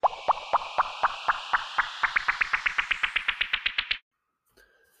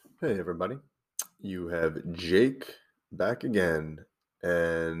Hey, everybody. You have Jake back again.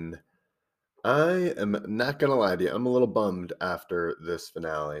 And I am not going to lie to you. I'm a little bummed after this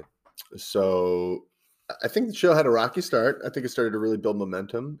finale. So I think the show had a rocky start. I think it started to really build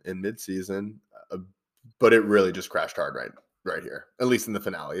momentum in mid-season, uh, but it really just crashed hard right here, at least in the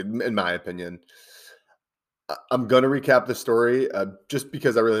finale, in my opinion. I'm going to recap the story just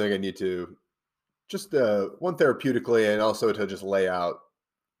because I really think I need to, just one therapeutically and also to just lay out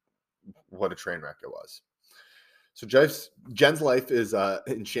what a train wreck it was. So Jen's life is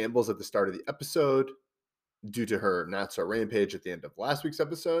in shambles at the start of the episode due to her not so rampage at the end of last week's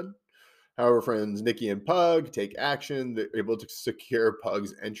episode. However, friends Nikki and Pug take action. They're able to secure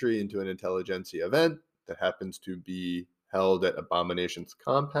Pug's entry into an intelligentsia event that happens to be held at Abomination's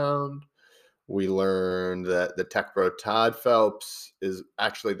compound. We learned that the tech bro Todd Phelps is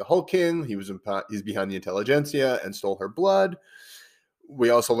actually the Hulkkin. He's behind the intelligentsia and stole her blood. We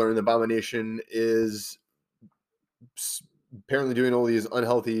also learned Abomination is apparently doing all these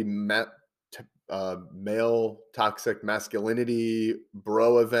unhealthy male toxic masculinity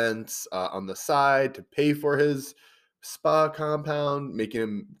bro events on the side to pay for his spa compound, making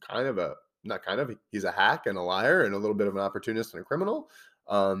him kind of a not kind of he's a hack and a liar and a little bit of an opportunist and a criminal.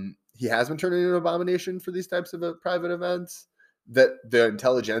 He has been turning into an abomination for these types of private events that the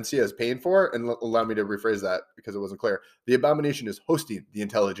intelligentsia is paying for. And allow me to rephrase that because it wasn't clear. The abomination is hosting the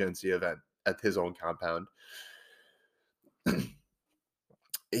intelligentsia event at his own compound.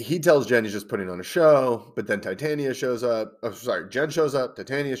 He tells Jen he's just putting on a show, but then Titania shows up. Oh, sorry, Jen shows up.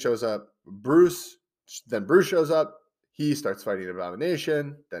 Titania shows up. Then Bruce shows up. He starts fighting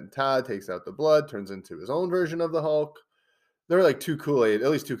Abomination. Then Todd takes out the blood, turns into his own version of the Hulk. There are like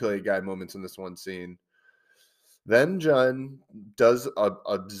at least two Kool-Aid guy moments in this one scene. Then Jen does a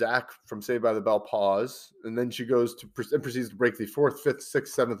Zach from Saved by the Bell pause, and then she goes to and proceeds to break the fourth, fifth,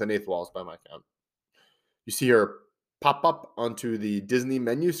 sixth, seventh, and eighth walls by my count. You see her pop up onto the Disney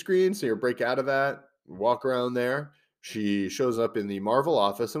menu screen. So you break out of that, walk around there. She shows up in the Marvel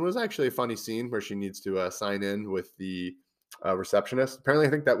office, and it was actually a funny scene where she needs to sign in with the receptionist. Apparently, I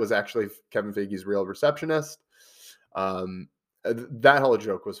think that was actually Kevin Feige's real receptionist. That whole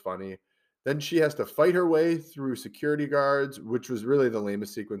joke was funny. Then she has to fight her way through security guards, which was really the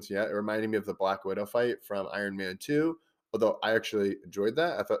lamest sequence yet. It reminded me of the Black Widow fight from Iron Man 2, although I actually enjoyed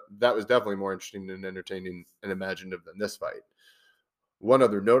that. I thought that was definitely more interesting and entertaining and imaginative than this fight. One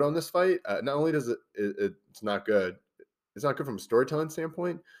other note on this fight: not only does it's not good, it's not good from a storytelling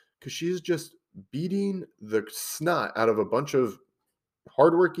standpoint because she's just beating the snot out of a bunch of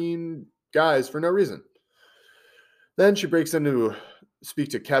hardworking guys for no reason. Then she breaks in to speak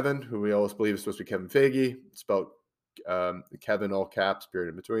to Kevin, who we always believe is supposed to be Kevin Feige, spelled Kevin all caps, period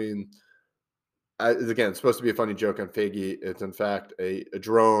in between. Again, it's supposed to be a funny joke on Feige. It's in fact a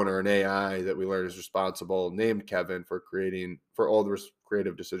drone or an AI that we learn is responsible, named Kevin, for all the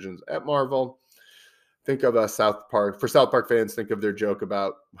creative decisions at Marvel. Think of South Park. For South Park fans, think of their joke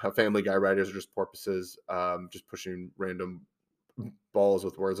about how Family Guy writers are just porpoises, just pushing random balls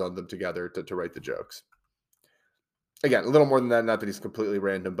with words on them together to write the jokes. Again, a little more than that. Not that he's completely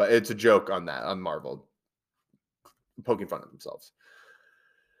random, but it's a joke on Marvel, poking fun at themselves.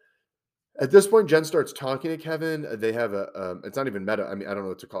 At this point, Jen starts talking to Kevin. They have it's not even meta. I mean, I don't know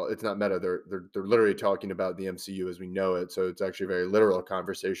what to call it. It's not meta. They're literally talking about the MCU as we know it. So it's actually a very literal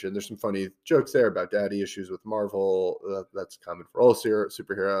conversation. There's some funny jokes there about daddy issues with Marvel. That's common for all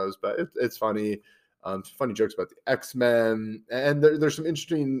superheroes, but it's funny. Some funny jokes about the X-Men, and there's some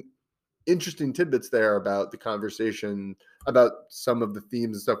interesting tidbits there about the conversation about some of the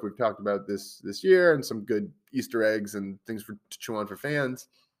themes and stuff we've talked about this year, and some good Easter eggs and things to chew on for fans.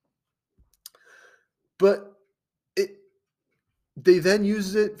 But it they then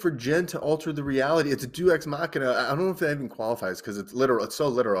use it for Jen to alter the reality. It's a Deus Ex Machina. I don't know if that even qualifies because it's literal. It's so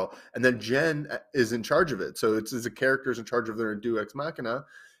literal. And then Jen is in charge of it. So it's as a character is in charge of their Deus Ex Machina.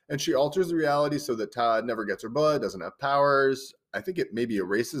 And she alters the reality so that Todd never gets her blood, doesn't have powers. I think it maybe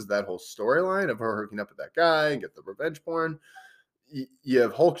erases that whole storyline of her hooking up with that guy and get the revenge porn. You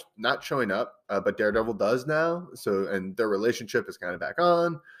have Hulk not showing up, but Daredevil does now. So, and their relationship is kind of back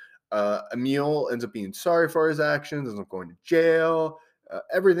on. Emil ends up being sorry for his actions, ends up going to jail.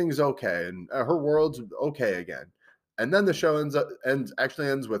 Everything's okay, and her world's okay again. And then the show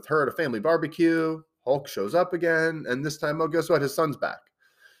ends with her at a family barbecue. Hulk shows up again, and this time, oh, guess what? His son's back.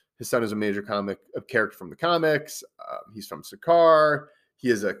 His son is a major character from the comics. He's from Sakaar. He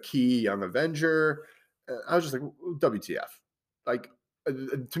is a key young Avenger. I was just like, WTF? Like,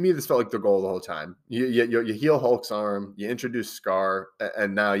 to me, this felt like the goal the whole time. You heal Hulk's arm, you introduce Scar,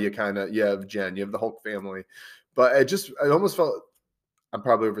 and now you have Jen, you have the Hulk family. But it almost felt I'm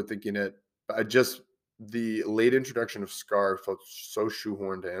probably overthinking it. But the late introduction of Scar felt so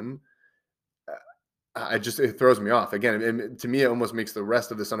shoehorned in. I just it throws me off again. And to me, it almost makes the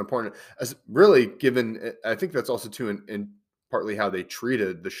rest of this unimportant. As really, given I think that's also too in partly how they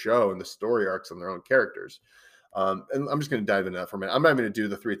treated the show and the story arcs and their own characters. And I'm just going to dive into that for a minute. I'm not going to do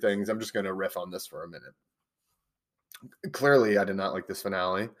the three things. I'm just going to riff on this for a minute. Clearly, I did not like this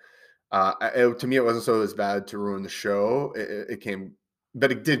finale. To me, it wasn't so as bad to ruin the show. It came,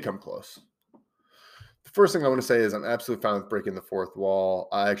 but it did come close. The first thing I want to say is I'm absolutely fine with breaking the fourth wall.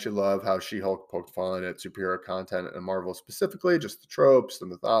 I actually love how She-Hulk poked fun at superhero content and Marvel specifically, just the tropes, the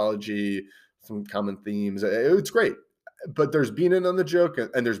mythology, some common themes. It's great. But there's been in on the joke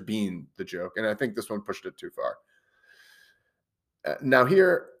and there's been the joke. And I think this one pushed it too far. Now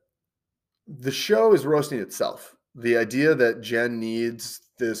here, the show is roasting itself. The idea that Jen needs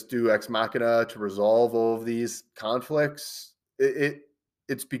this Deus Ex Machina to resolve all of these conflicts,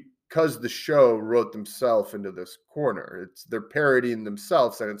 it's because the show wrote themselves into this corner. They're parodying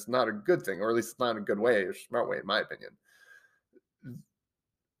themselves, and it's not a good thing, or at least it's not a good way, or smart way, in my opinion.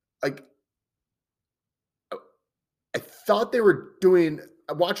 Like, I thought they were doing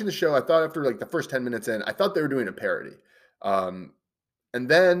watching the show. I thought after like the first 10 minutes in, I thought they were doing a parody. Um, And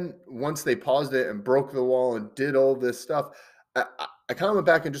then once they paused it and broke the wall and did all this stuff, I kind of went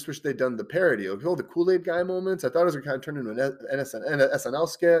back and just wish they'd done the parody. Like all the Kool-Aid guy moments, I thought it was going to kind of turn into an SNL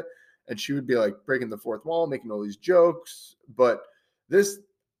skit, and she would be like breaking the fourth wall, making all these jokes. But this,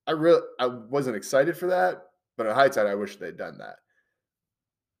 I wasn't excited for that. But at hindsight, I wish they'd done that.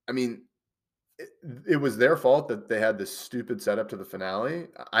 I mean, it was their fault that they had this stupid setup to the finale.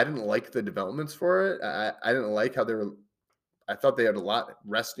 I didn't like the developments for it. I didn't like how they were. I thought they had a lot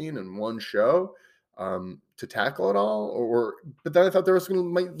resting in one show to tackle it all, but then I thought they were going to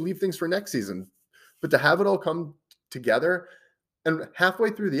might leave things for next season. But to have it all come together, and halfway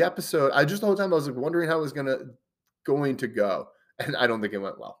through the episode, the whole time I was like wondering how it was going to go, and I don't think it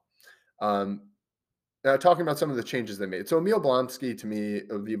went well. Now talking about some of the changes they made, so Emil Blonsky to me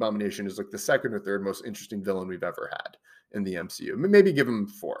of the Abomination is like the second or third most interesting villain we've ever had in the MCU. Maybe give him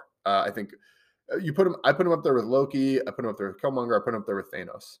 4. I think I put him up there with Loki. I put him up there with Killmonger. I put him up there with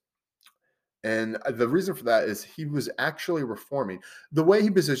Thanos. And the reason for that is he was actually reforming. The way he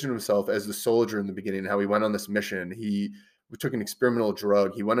positioned himself as the soldier in the beginning, how he went on this mission, he took an experimental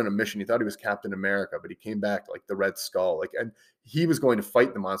drug. He went on a mission. He thought he was Captain America, but he came back like the Red Skull. And he was going to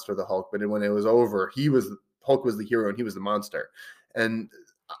fight the monster, the Hulk. But when it was over, Hulk was the hero and he was the monster. And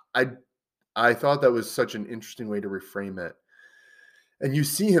I thought that was such an interesting way to reframe it. And you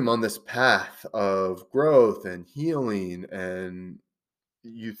see him on this path of growth and healing, and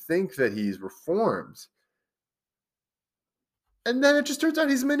you think that he's reformed. And then it just turns out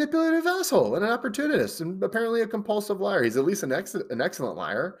he's a manipulative asshole and an opportunist and apparently a compulsive liar. He's at least an excellent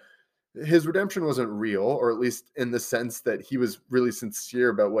liar. His redemption wasn't real, or at least in the sense that he was really sincere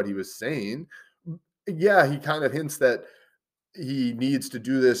about what he was saying. Yeah, he kind of hints that he needs to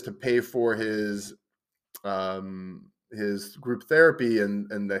do this to pay for his group therapy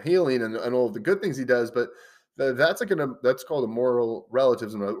and the healing and all of the good things he does, but that's called a moral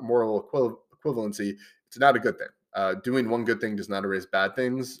relativism, a moral equivalency. It's not a good thing. Doing one good thing does not erase bad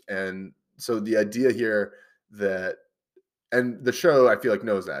things, and so the idea here and the show I feel like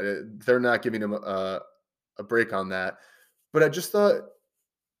knows that they're not giving him a break on that, but I just thought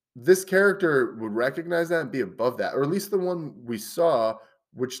this character would recognize that and be above that, or at least the one we saw,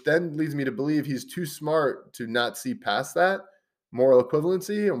 which then leads me to believe he's too smart to not see past that moral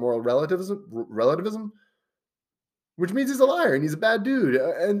equivalency or moral relativism, which means he's a liar and he's a bad dude.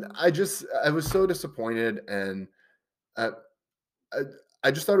 And I was so disappointed, and uh, I,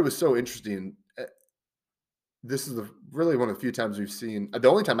 I just thought it was so interesting. This is really one of the few times we've seen, the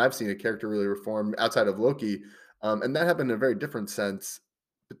only time I've seen a character really reform outside of Loki, and that happened in a very different sense.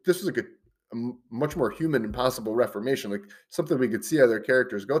 But this was much more human and possible reformation, like something we could see other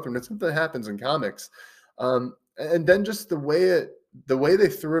characters go through, and it's something that happens in comics. And then just the way they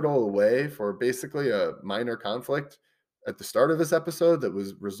threw it all away for basically a minor conflict at the start of this episode that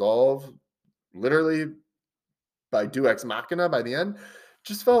was resolved literally by Deus Ex Machina by the end,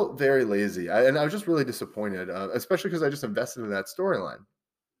 just felt very lazy. And I was just really disappointed, especially because I just invested in that storyline.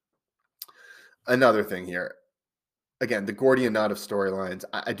 Another thing here, again, the Gordian knot of storylines.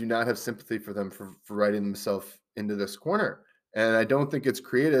 I do not have sympathy for them for writing themselves into this corner. And I don't think it's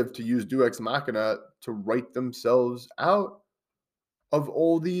creative to use Deus Ex Machina to write themselves out of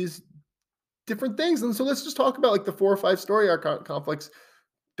all these different things. And so let's just talk about like the 4 or 5 story arc conflicts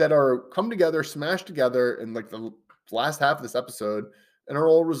that are come together, smashed together in like the last half of this episode, and are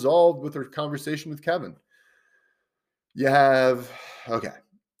all resolved with her conversation with Kevin. You have okay.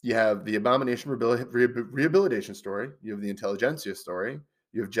 You have the Abomination rehabilitation story. You have the Intelligentsia story.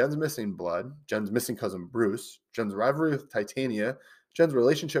 You have Jen's missing blood, Jen's missing cousin Bruce, Jen's rivalry with Titania, Jen's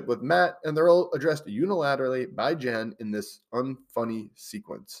relationship with Matt, and they're all addressed unilaterally by Jen in this unfunny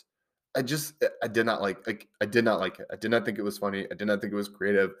sequence. I did not I did not like it. I did not think it was funny. I did not think it was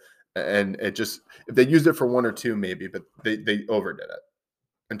creative. And it just if they used it for one or two, maybe, but they overdid it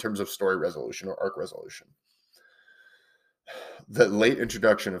in terms of story resolution or arc resolution. The late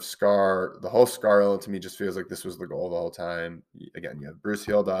introduction of Scar, the whole Scar element to me just feels like this was the goal the whole time. Again, you have Bruce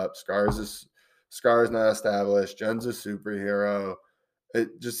healed up, Scar is not established, Jen's a superhero.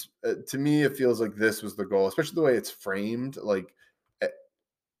 It just to me it feels like this was the goal, especially the way it's framed. Like eh,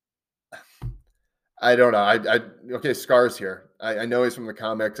 I don't know. I okay, Scar's here. I know he's from the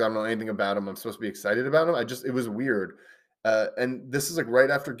comics. I don't know anything about him. I'm supposed to be excited about him. It was weird. And this is like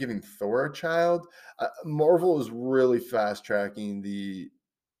right after giving Thor a child. Marvel is really fast tracking the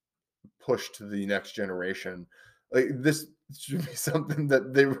push to the next generation. Like this should be something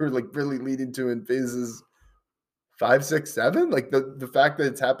that they were like really leading to in phases 5, 6, 7. Like the fact that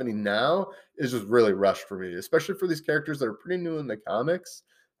it's happening now is just really rushed for me, especially for these characters that are pretty new in the comics,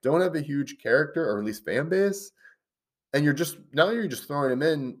 don't have a huge character or at least fan base, and you're just throwing them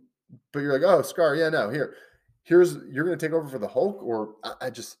in, but you're like, oh, Scar, yeah, no, here's you're gonna take over for the Hulk, or I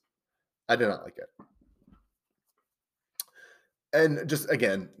did not like it. And just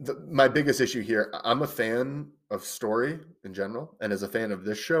again, my biggest issue here, I'm a fan of story in general. And as a fan of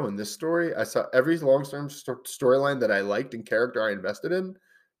this show and this story, I saw every long term storyline that I liked and character I invested in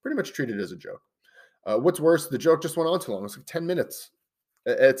pretty much treated as a joke. What's worse, the joke just went on too long. It was like 10 minutes.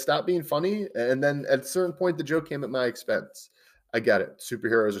 It stopped being funny. And then at a certain point, the joke came at my expense. I get it.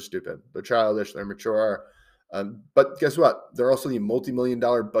 Superheroes are stupid. They're childish. They're mature. But guess what? They're also the multi-million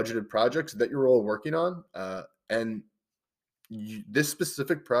dollar budgeted projects that you're all working on. And this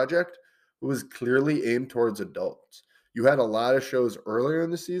specific project was clearly aimed towards adults. You had a lot of shows earlier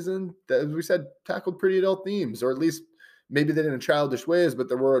in the season that, as we said, tackled pretty adult themes, or at least maybe they did in childish ways, but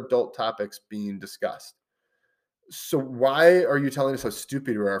there were adult topics being discussed. So why are you telling us how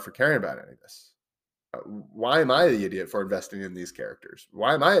stupid we are for caring about any of this? Why am I the idiot for investing in these characters?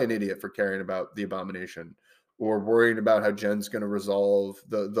 Why am I an idiot for caring about the Abomination or worrying about how Jen's going to resolve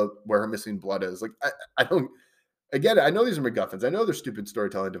the where her missing blood is? Like I don't. Again, I know these are MacGuffins. I know they're stupid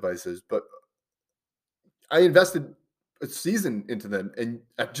storytelling devices, but I invested a season into them, and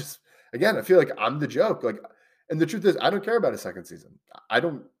again, I feel like I'm the joke. Like, and the truth is, I don't care about a second season. I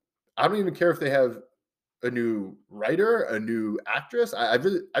don't. I don't even care if they have a new writer, a new actress. I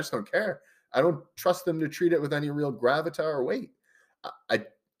just don't care. I don't trust them to treat it with any real gravitas or weight. I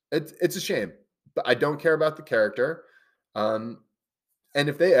it's a shame, but I don't care about the character. Um, and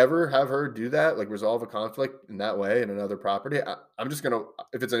if they ever have her do that, like resolve a conflict in that way in another property, I'm just gonna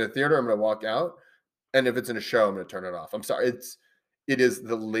if it's in a theater, I'm gonna walk out. And if it's in a show, I'm gonna turn it off. I'm sorry. It is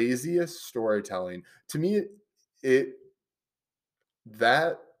the laziest storytelling. To me, it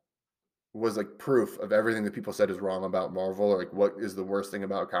that was like proof of everything that people said is wrong about Marvel, or like what is the worst thing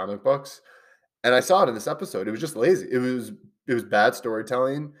about comic books. And I saw it in this episode. It was just lazy. It was bad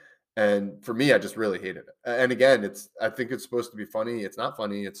storytelling. And for me, I just really hated it. And again, I think it's supposed to be funny. It's not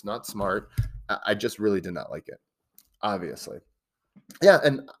funny. It's not smart. I just really did not like it. Obviously. Yeah,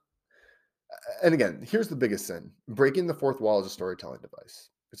 and again, here's the biggest sin. Breaking the fourth wall is a storytelling device.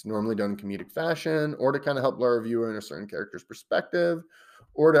 It's normally done in comedic fashion or to kind of help lure a viewer in a certain character's perspective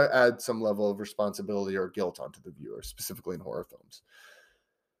or to add some level of responsibility or guilt onto the viewer, specifically in horror films.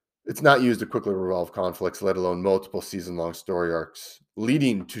 It's not used to quickly resolve conflicts, let alone multiple season long story arcs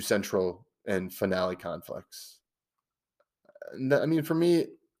leading to central and finale conflicts. I mean, for me,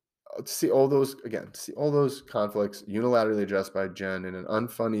 to see all those conflicts unilaterally addressed by Jen in an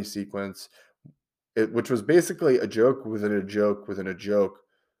unfunny sequence, which was basically a joke within a joke within a joke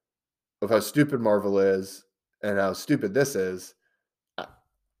of how stupid Marvel is and how stupid this is. I,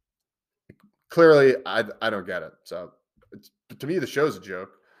 clearly, I don't get it. So to me, the show's a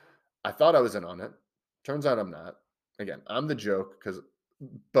joke. I thought I was in on it. Turns out I'm not. Again, I'm the joke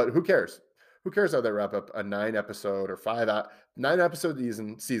but who cares? Who cares how they wrap up a 9 episode or 9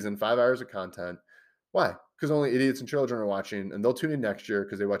 episode season, 5 hours of content? Why? Because only idiots and children are watching, and they'll tune in next year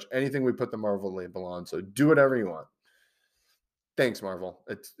because they watch anything we put the Marvel label on. So do whatever you want. Thanks, Marvel.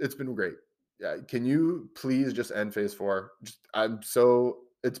 It's been great. Yeah, can you please just end Phase 4?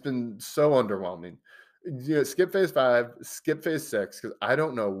 It's been so underwhelming. Skip Phase 5, skip Phase 6 because I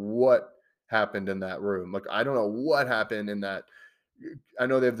don't know what happened in that room. Like I don't know what happened in that I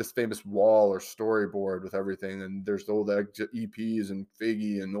know they have this famous wall or storyboard with everything, and there's all the EPs and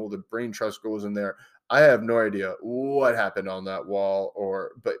Figgy and all the brain trust goes in there. I have no idea what happened on that wall,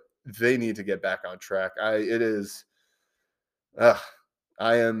 but they need to get back on track. It is, ugh,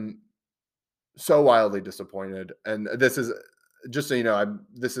 I am so wildly disappointed, and this is just so you know,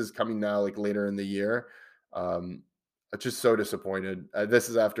 this is coming now like later in the year. Um, I'm just so disappointed. This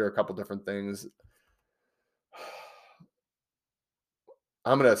is after a couple different things.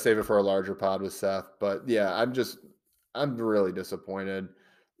 I'm gonna save it for a larger pod with Seth, but yeah, I'm really disappointed.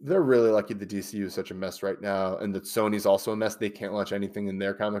 They're really lucky the DCU is such a mess right now, and that Sony's also a mess. They can't launch anything in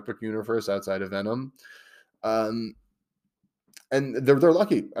their comic book universe outside of Venom. Um, and they're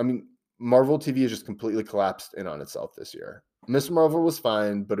lucky. I mean, Marvel TV has just completely collapsed in on itself this year. Miss Marvel was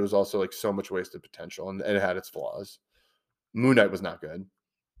fine, but it was also like so much wasted potential, and it had its flaws. Moon Knight was not good.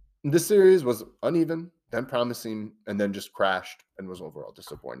 This series was uneven, then promising, and then just crashed and was overall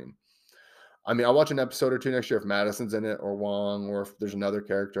disappointing. I mean, I'll watch an episode or two next year if Madison's in it or Wong or if there's another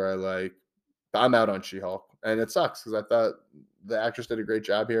character I like. But I'm out on She-Hulk, and it sucks because I thought the actress did a great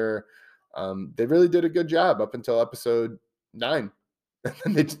job here. They really did a good job up until episode 9,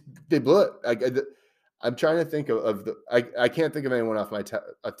 and they blew it. I'm trying to think of the. I can't think of anyone off off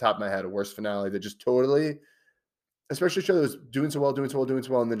top of my head a worse finale that just totally, especially a show that was doing so well, doing so well, doing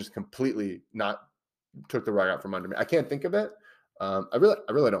so well, and then just completely not took the rug out from under me. I can't think of it. I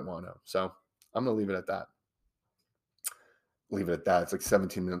really don't want to. So I'm gonna leave it at that. Leave it at that. It's like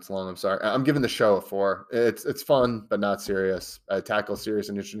 17 minutes long. I'm sorry. I'm giving the show a 4. It's fun, but not serious. I tackle serious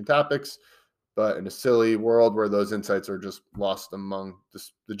and interesting topics, but in a silly world where those insights are just lost among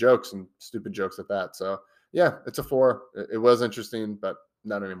the jokes and stupid jokes at that. So yeah, it's a 4. It was interesting, but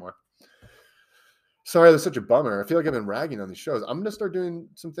not anymore. Sorry, that's such a bummer. I feel like I've been ragging on these shows. I'm gonna start doing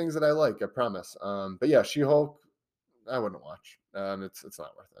some things that I like. I promise. But yeah, She-Hulk, I wouldn't watch. It's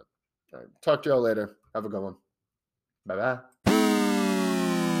not worth it. All right, talk to y'all later. Have a good one. Bye bye.